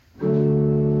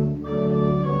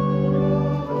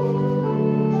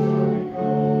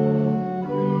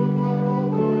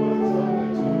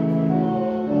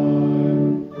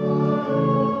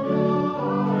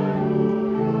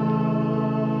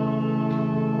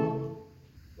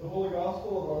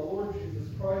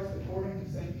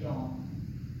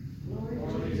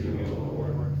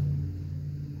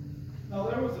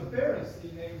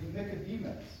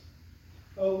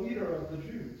of the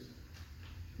Jews.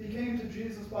 He came to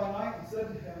Jesus by night and said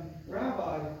to him,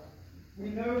 "Rabbi, we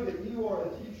know that you are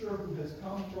a teacher who has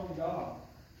come from God.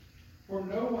 For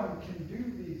no one can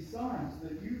do these signs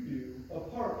that you do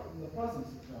apart from the presence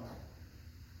of God."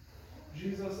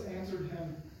 Jesus answered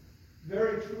him,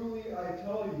 "Very truly I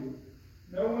tell you,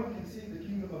 no one can see the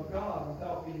kingdom of God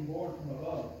without being born from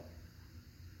above."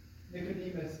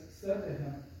 Nicodemus said to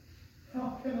him,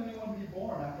 "How can anyone be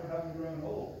born after having grown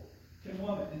old? Can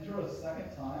one enter a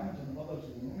second time into the mother's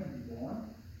womb and be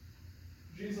born?"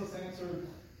 Jesus answered,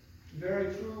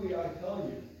 "Very truly I tell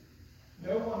you,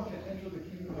 no one can enter the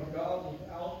kingdom of God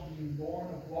without being born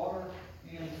of water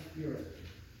and spirit.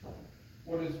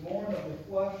 What is born of the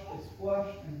flesh is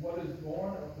flesh, and what is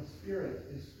born of the spirit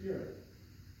is spirit.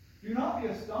 Do not be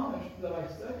astonished that I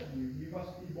said to you, you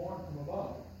must be born from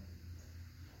above.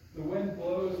 The wind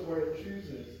blows where it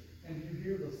chooses, and you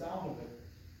hear the sound of it,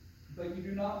 but you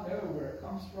do not know where it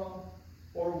comes from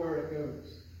or where it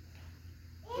goes.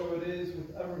 So it is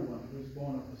with everyone who is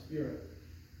born of the Spirit."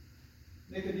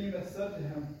 Nicodemus said to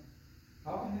him,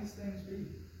 "How can these things be?"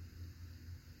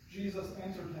 Jesus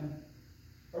answered him,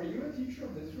 "Are you a teacher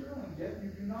of Israel, and yet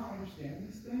you do not understand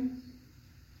these things?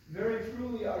 Very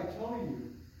truly I tell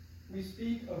you, we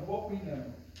speak of what we know,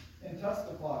 and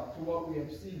testify to what we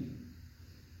have seen.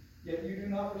 Yet you do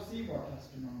not receive our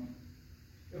testimony.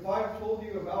 If I have told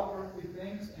you about earthly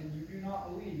things and you do not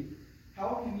believe,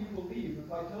 how can you believe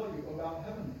if I tell you about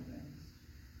heavenly things?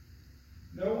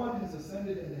 No one has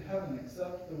ascended into heaven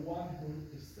except the one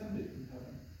who descended from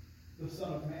heaven, the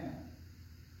Son of Man.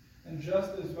 And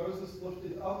just as Moses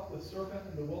lifted up the serpent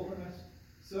in the wilderness,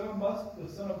 so must the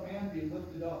Son of Man be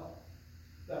lifted up,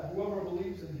 that whoever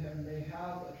believes in him may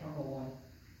have eternal life.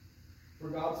 For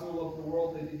God so loved the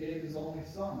world that he gave his only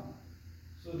Son,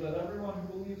 so that everyone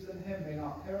who believes in him may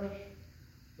not perish,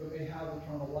 but may have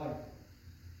eternal life.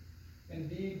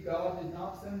 Indeed, God did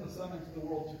not send the Son into the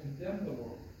world to condemn the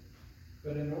world,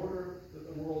 but in order that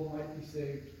the world might be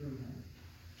saved through him."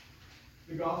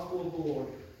 The Gospel of the Lord.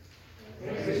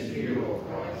 Praise to you, O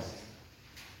Christ.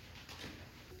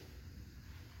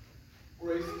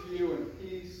 Grace to you and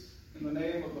peace in the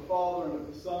name of the Father, and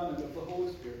of the Son, and of the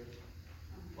Holy Spirit.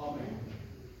 Amen.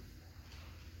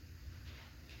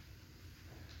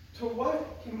 To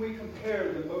what can we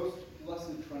compare the most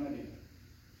blessed Trinity?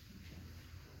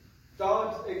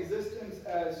 God's existence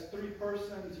as three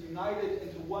persons united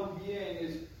into one being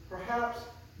is perhaps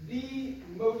the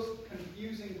most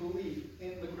confusing belief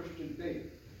in the Christian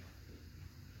faith.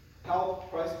 How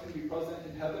Christ can be present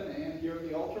in heaven and here at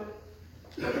the altar?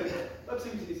 That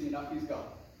seems easy enough. He's God.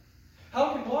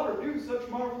 How can water do such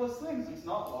marvelous things? It's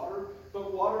not water,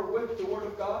 but water with the Word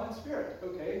of God and Spirit.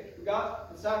 Okay, we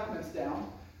got the sacraments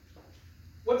down.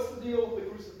 What's the deal with the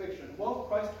crucifixion? Well,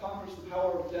 Christ conquers the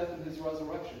power of death in his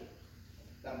resurrection.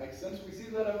 That makes sense. We see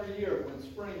that every year when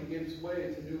spring gives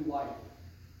way to new life.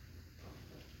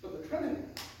 But the Trinity,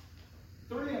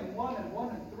 3 and 1 and 1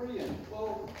 and 3 and,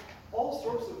 well, all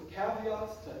sorts of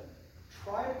caveats to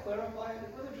try to clarify it, it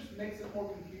really just makes it more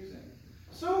confusing.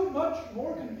 So much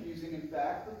more confusing, in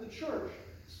fact, that the church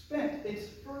spent its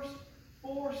first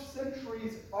 4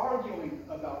 centuries arguing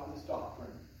about this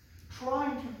doctrine,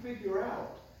 trying to figure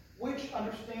out which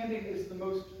understanding is the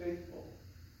most faithful.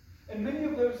 And many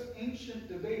of those ancient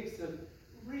debates have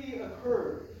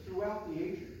reoccurred throughout the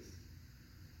ages.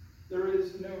 There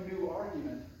is no new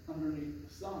argument underneath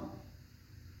the sun.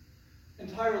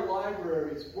 Entire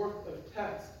libraries worth of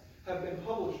text have been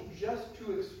published just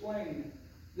to explain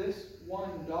this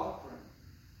one doctrine.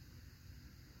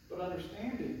 But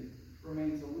understanding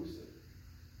remains elusive.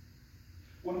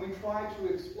 When we try to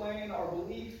explain our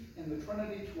belief in the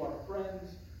Trinity to our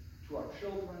friends, to our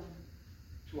children,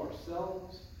 to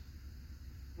ourselves,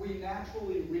 we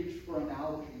naturally reach for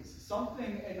analogies,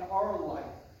 something in our life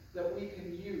that we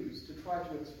can use to try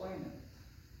to explain it.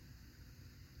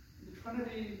 The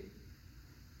Trinity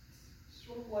is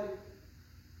sort of like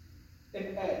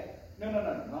an egg. No,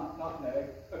 not an egg,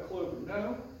 a clover.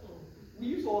 No, we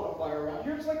use a lot of fire around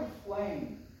here. It's like a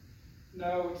flame.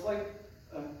 No, it's like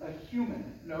a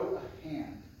human. No, a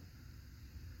hand.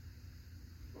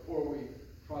 Before we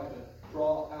try to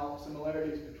draw out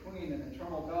similarities between an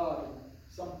eternal God and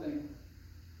something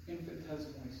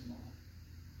infinitesimally small.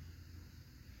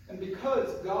 And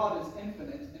because God is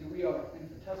infinite and we are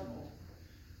infinitesimal,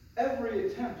 every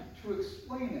attempt to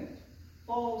explain it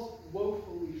falls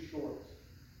woefully short.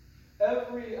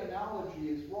 Every analogy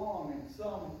is wrong in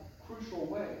some crucial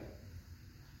way.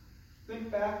 Think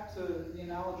back to the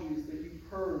analogies that you've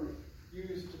heard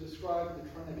used to describe the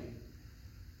Trinity.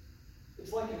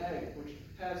 It's like an egg, which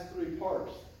has 3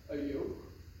 parts: a yolk,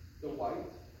 the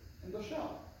white, and the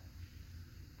shell.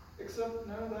 Except,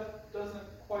 no, that doesn't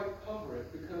quite cover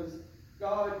it, because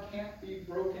God can't be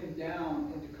broken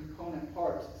down into component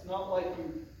parts. It's not like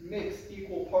you mix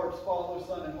equal parts Father,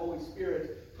 Son, and Holy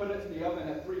Spirit, put it in the oven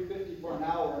at 350 for an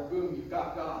hour, and boom, you've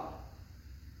got God.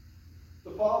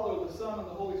 The Father, the Son, and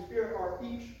the Holy Spirit are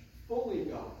each fully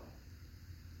God.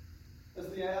 As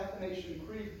the Athanasian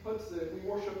Creed puts it, we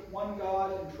worship one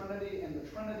God in Trinity, and the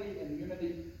Trinity in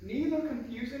unity, neither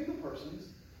confusing the persons,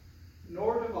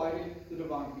 nor dividing the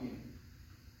divine being.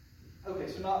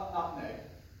 Okay, so not Meg.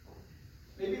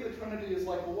 Maybe the Trinity is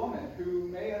like a woman who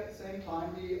may at the same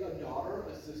time be a daughter,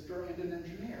 a sister, and an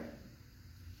engineer.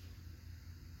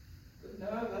 But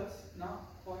no, that's not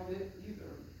quite it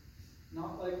either.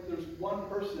 Not like there's one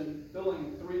person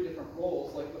filling 3 different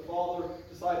roles, like the Father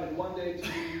decided one day to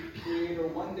be creator,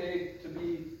 one day to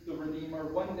be the Redeemer,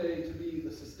 one day to be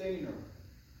the sustainer.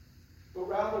 But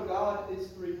rather, God is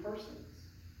 3 persons.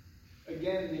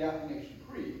 Again, the Athanasian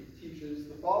Creed teaches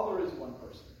the Father is one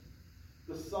person,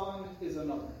 the Son is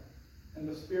another, and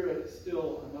the Spirit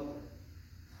still another.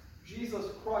 Jesus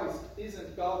Christ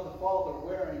isn't God the Father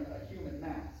wearing a human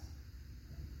mask.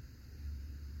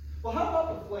 Well, how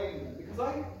about the flame then? Because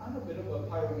I'm a bit of a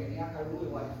pyromaniac. I really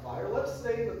like fire. Let's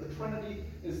say that the Trinity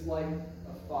is like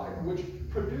a fire, which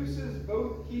produces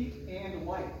both heat and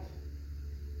light.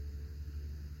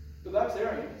 But that's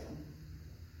Arianism.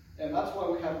 And that's why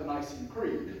we have the Nicene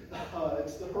Creed.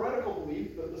 It's the heretical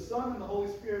belief that the Son and the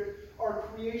Holy Spirit are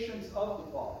creations of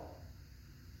the Father.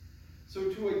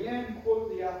 So to again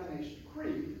quote the Athanasian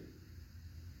Creed,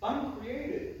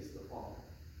 uncreated is the Father.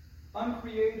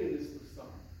 Uncreated is the Son.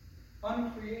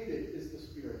 Uncreated is the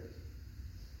Spirit.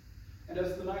 And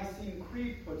as the Nicene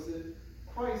Creed puts it,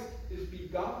 Christ is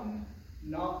begotten,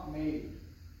 not made.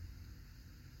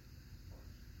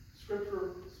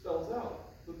 Scripture spells out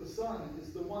that the Son is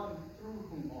the one through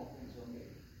whom all things are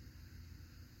made.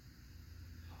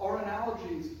 Our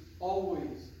analogies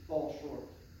always fall short.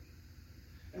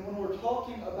 And when we're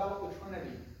talking about the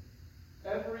Trinity,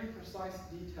 every precise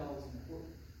detail is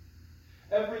important.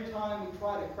 Every time we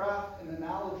try to craft an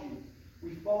analogy,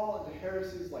 we fall into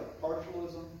heresies like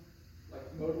partialism,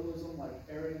 like modalism, like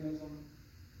Arianism.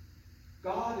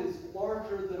 God is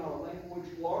larger than our language,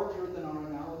 larger than our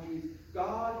analogies.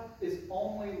 God is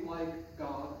only like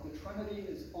God. The Trinity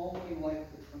is only like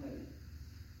the Trinity.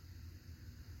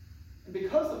 And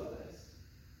because of this,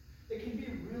 it can be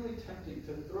really tempting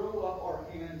to throw up our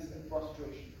hands in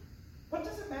frustration. What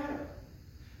does it matter?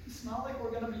 It's not like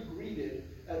we're going to be greeted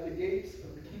at the gates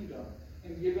of the kingdom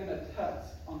and given a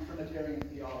test on Trinitarian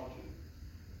theology.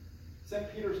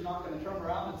 St. Peter's not going to turn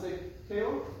around and say,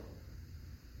 Caleb,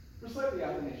 recite the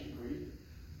Athanasian Creed.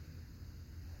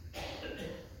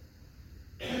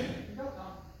 You got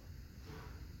time.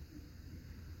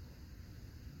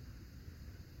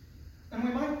 And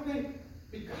we might think,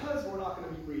 because we're not going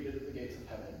to be greeted at the gates of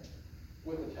heaven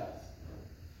with a test,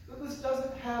 that this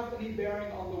doesn't have any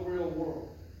bearing on the real world.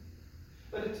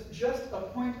 That it's just a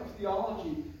point of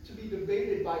theology to be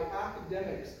debated by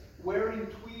academics wearing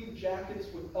tweed jackets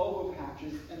with elbow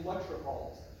patches in lecture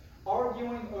halls,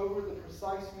 arguing over the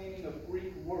precise meaning of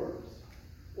Greek words,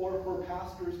 or for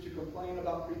pastors to complain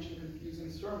about preaching confusing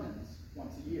sermons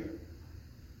once a year.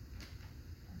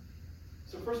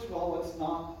 So first of all, let's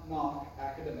not knock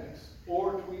academics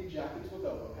or tweed jackets with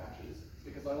elbow patches,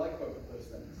 because I like both of those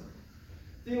things.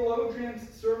 Theologians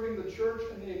serving the church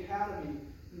and the academy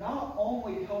not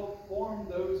only help form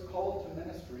those called to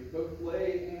ministry, both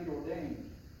lay and ordained,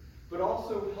 but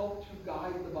also help to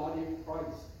guide the body of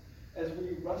Christ as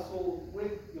we wrestle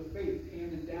with the faith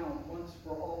handed down once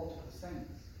for all to the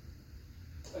saints,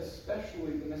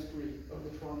 especially the mystery of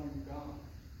the triune God.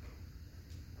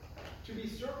 To be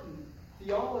certain,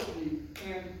 theology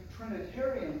and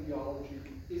Trinitarian theology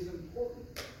is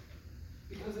important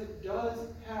because it does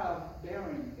have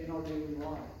bearing in our daily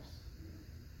lives.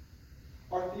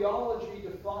 Our theology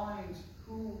defines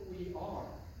who we are.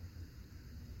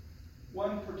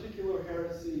 One particular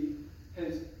heresy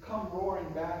has come roaring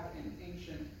back in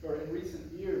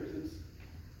recent years. It's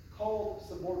called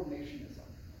subordinationism.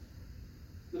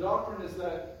 The doctrine is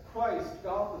that Christ,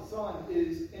 God the Son,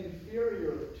 is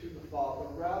inferior to the Father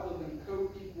rather than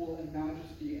co-equal in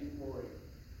majesty and glory.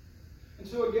 And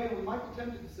so again, we might be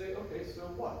tempted to say, okay, so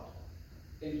what?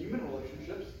 In human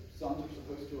relationships, sons are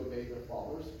supposed to obey their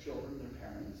fathers, children their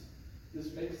parents.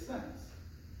 This makes sense.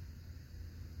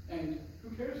 And who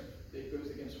cares if it goes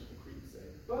against what the creeds say?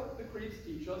 But the creeds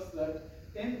teach us that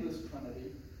in this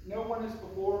Trinity, no one is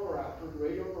before or after,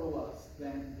 greater or less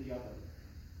than the other.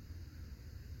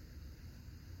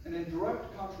 And in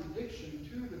direct contradiction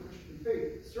to the Christian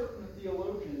faith, certain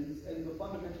theologians in the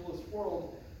fundamentalist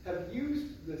world have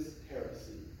used this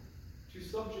heresy to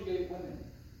subjugate women,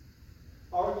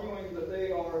 arguing that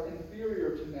they are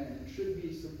inferior to men and should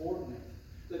be subordinate,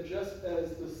 that just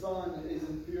as the son is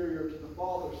inferior to the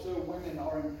father, so women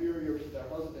are inferior to their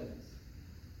husbands.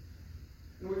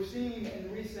 And we've seen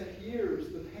in recent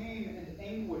years the pain and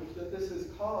anguish that this has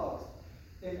caused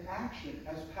in action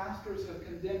as pastors have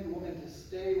condemned women to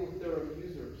stay with their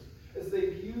abusers, as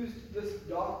they've used this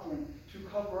doctrine to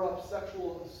cover up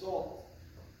sexual assault.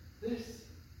 This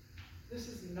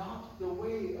is not the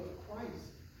way of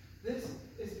Christ. This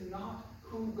is not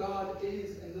who God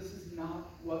is, and this is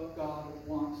not what God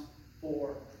wants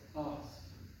for us.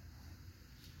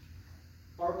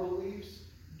 Our beliefs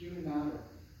do matter.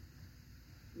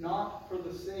 Not for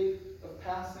the sake of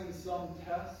passing some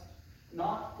test,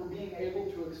 not for being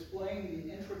able to explain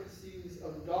the intricacies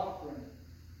of doctrine,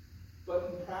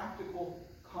 but in practical,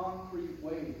 concrete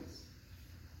ways.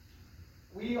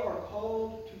 We are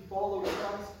called to follow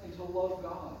Christ and to love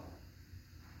God.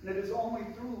 And it is only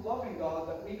through loving God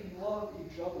that we can love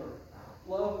each other,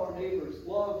 love our neighbors,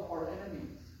 love our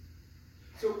enemies.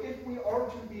 So if we are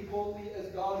to be holy as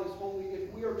God is holy,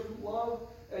 if we are to love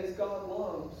as God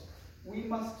loves, we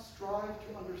must strive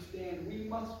to understand. We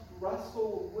must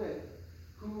wrestle with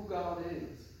who God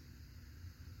is.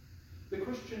 The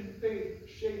Christian faith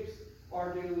shapes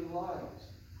our daily lives,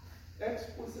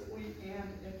 explicitly and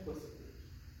implicitly.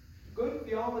 Good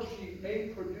theology may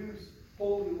produce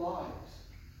holy lives,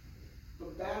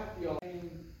 but bad theology is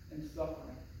pain and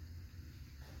suffering.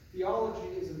 Theology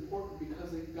is important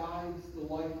because it guides the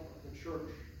life of the church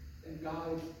and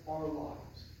guides our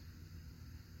lives.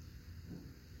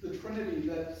 The Trinity,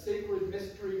 that sacred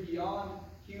mystery beyond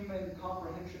human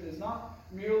comprehension, is not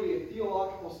merely a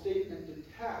theological statement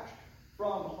detached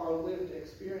from our lived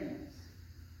experience.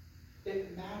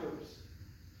 It matters.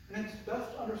 And it's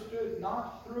best understood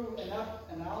not through enough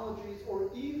analogies or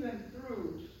even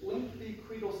through lengthy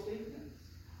creedal statements,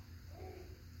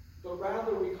 but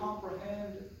rather we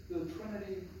comprehend the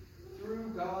Trinity through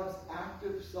God's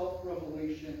active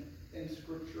self-revelation in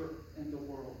Scripture and the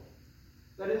world.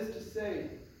 That is to say,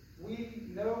 we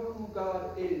know who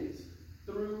God is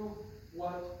through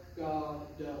what God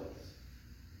does.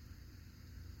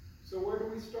 So where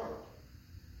do we start?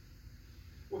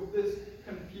 With this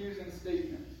confusing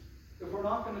statement. If we're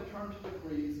not going to turn to the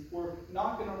creeds, we're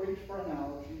not going to reach for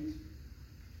analogies,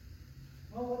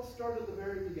 well, let's start at the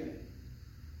very beginning.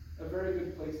 A very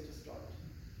good place to start.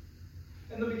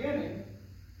 In the beginning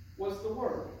was the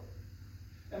Word.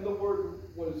 And the Word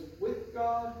was with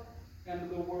God, and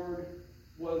the Word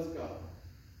was God.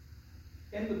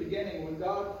 In the beginning, when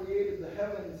God created the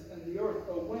heavens and the earth,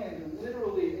 a wind,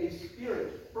 literally a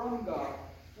spirit from God,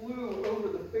 flew over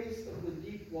the face of the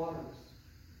deep waters.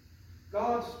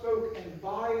 God spoke, and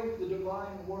by the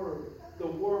divine word, the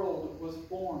world was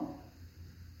formed.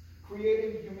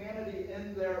 Creating humanity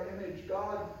in their image,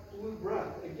 God blew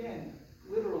breath, again,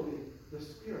 literally, the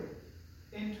Spirit,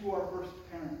 into our first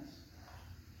parents.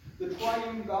 The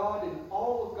triune God in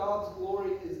all of God's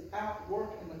glory is at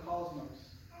work in the cosmos.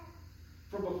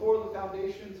 From before the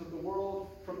foundations of the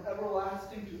world, from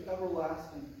everlasting to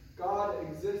everlasting, God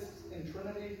exists in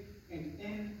Trinity and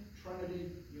in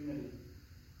Trinity unity.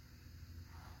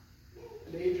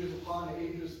 And ages upon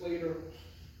ages later,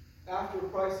 after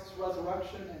Christ's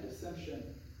resurrection and ascension,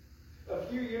 a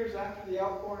few years after the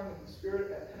outpouring of the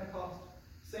Spirit at Pentecost,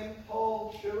 St.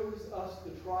 Paul shows us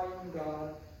the triune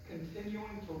God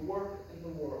continuing to work in the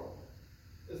world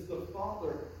as the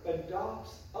Father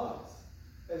adopts us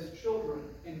as children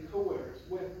and co-heirs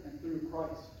with and through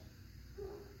Christ.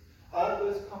 All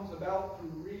this comes about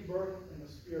through rebirth in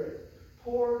the Spirit,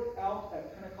 poured out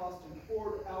at Pentecost and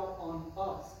poured out on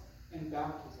us in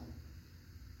baptism.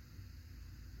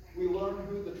 We learn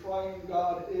who the triune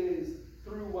God is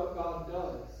through what God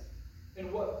does.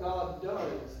 And what God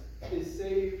does is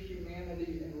save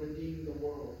humanity and redeem the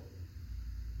world.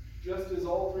 Just as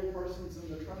all three persons in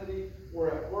the Trinity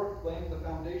were at work laying the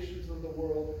foundations of the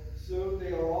world, so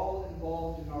they are all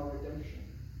involved in our redemption.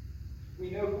 We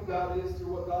know who God is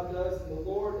through what God does, and the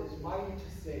Lord is mighty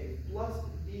to save. Blessed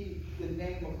be the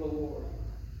name of the Lord.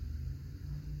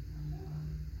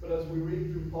 But as we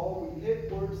read through Paul, we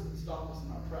hit words that stop us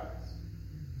in our tracks.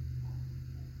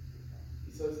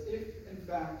 He says, if in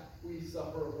fact we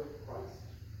suffer with Christ.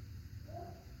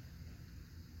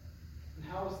 And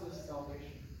how is this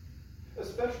salvation?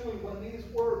 Especially when these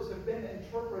words have been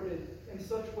interpreted in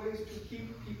such ways to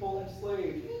keep people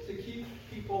enslaved, to keep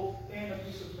people in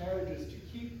abusive marriages, to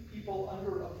keep people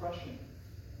under oppression.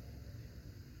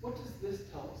 What does this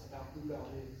tell us about who God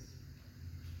is?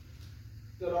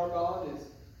 That our God is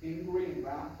angry and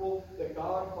wrathful, that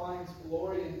God finds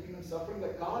glory in human suffering,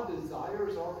 that God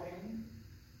desires our pain?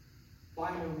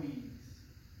 By no means.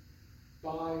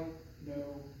 By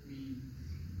no means.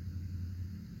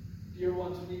 Dear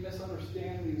ones, we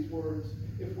misunderstand these words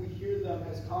if we hear them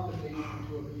as condemnation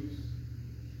to abuse.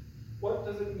 What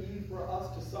does it mean for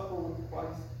us to suffer with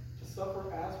Christ, to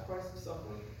suffer as Christ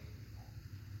suffered?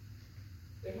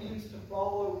 It means to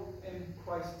follow in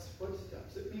Christ's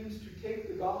footsteps. It means to take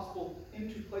the gospel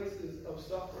into places of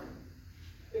suffering.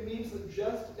 It means that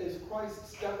just as Christ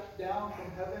stepped down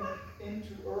from heaven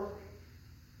into earth,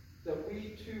 that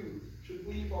we too should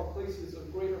leave our places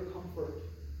of greater comfort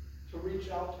to reach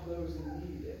out to those in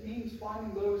need. It means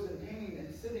finding those in pain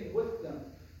and sitting with them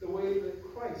the way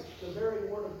that Christ, the very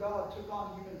Word of God, took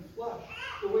on human flesh,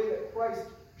 the way that Christ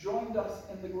joined us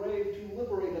in the grave to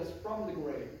liberate us from the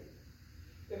grave.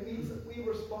 It means that we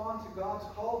respond to God's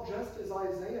call just as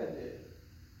Isaiah did.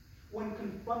 When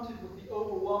confronted with the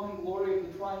overwhelming glory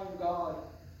of the triune God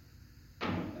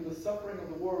and the suffering of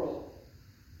the world,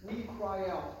 we cry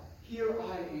out, "Here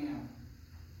I am,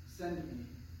 send me.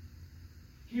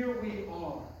 Here we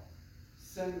are,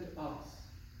 send us."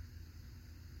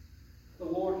 The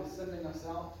Lord is sending us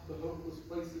out to the hopeless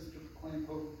places to proclaim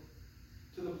hope,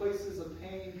 to the places of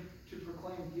pain to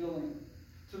proclaim healing,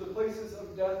 to the places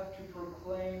of death to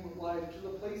proclaim life, to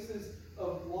the places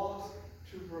of loss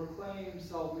to proclaim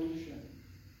salvation.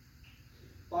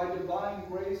 By divine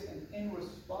grace and in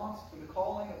response to the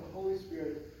calling of the Holy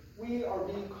Spirit, we are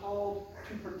being called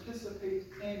to participate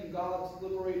in God's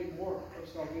liberating work of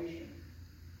salvation.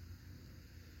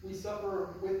 We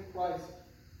suffer with Christ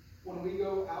when we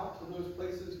go out to those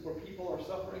places where people are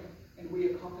suffering and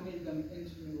we accompany them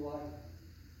into new life.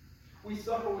 We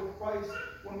suffer with Christ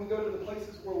when we go to the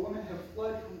places where women have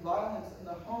fled from violence in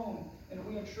the home and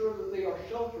we ensure that they are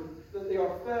sheltered, that they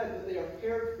are fed, that they are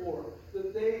cared for,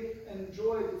 that they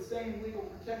enjoy the same legal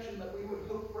protection that we would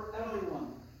hope for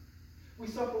everyone. We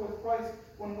suffer with Christ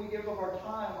when we give of our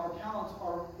time, our talents,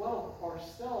 our wealth,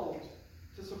 ourselves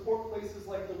to support places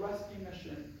like the Rescue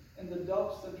Mission and the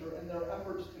Dove Center and their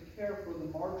efforts to care for the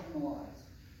marginalized,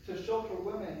 to shelter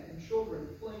women and children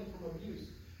fleeing from abuse,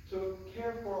 to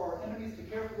care for our enemies, to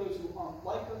care for those who aren't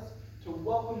like us, to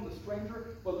welcome the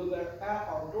stranger, whether they're at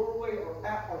our doorway or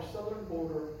at our southern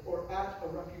border or at a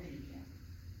refugee camp.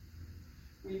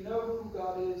 We know who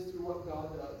God is through what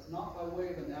God does, not by way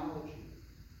of analogy,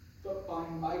 but by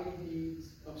mighty deeds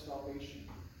of salvation,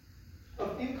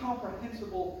 of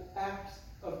incomprehensible acts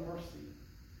of mercy,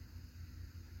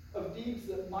 of deeds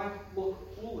that might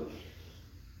look foolish,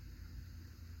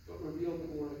 but reveal the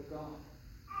glory of God.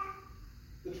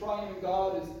 The triune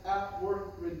God is at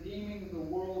work redeeming the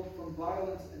world from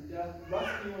violence and death,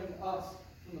 rescuing us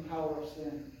from the power of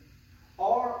sin.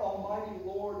 Our Almighty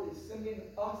Lord is sending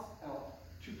us out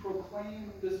to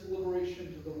proclaim this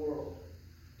liberation to the world,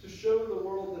 to show the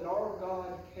world that our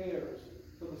God cares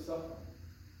for the suffering.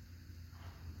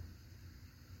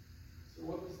 So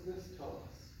what does this tell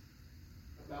us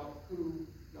about who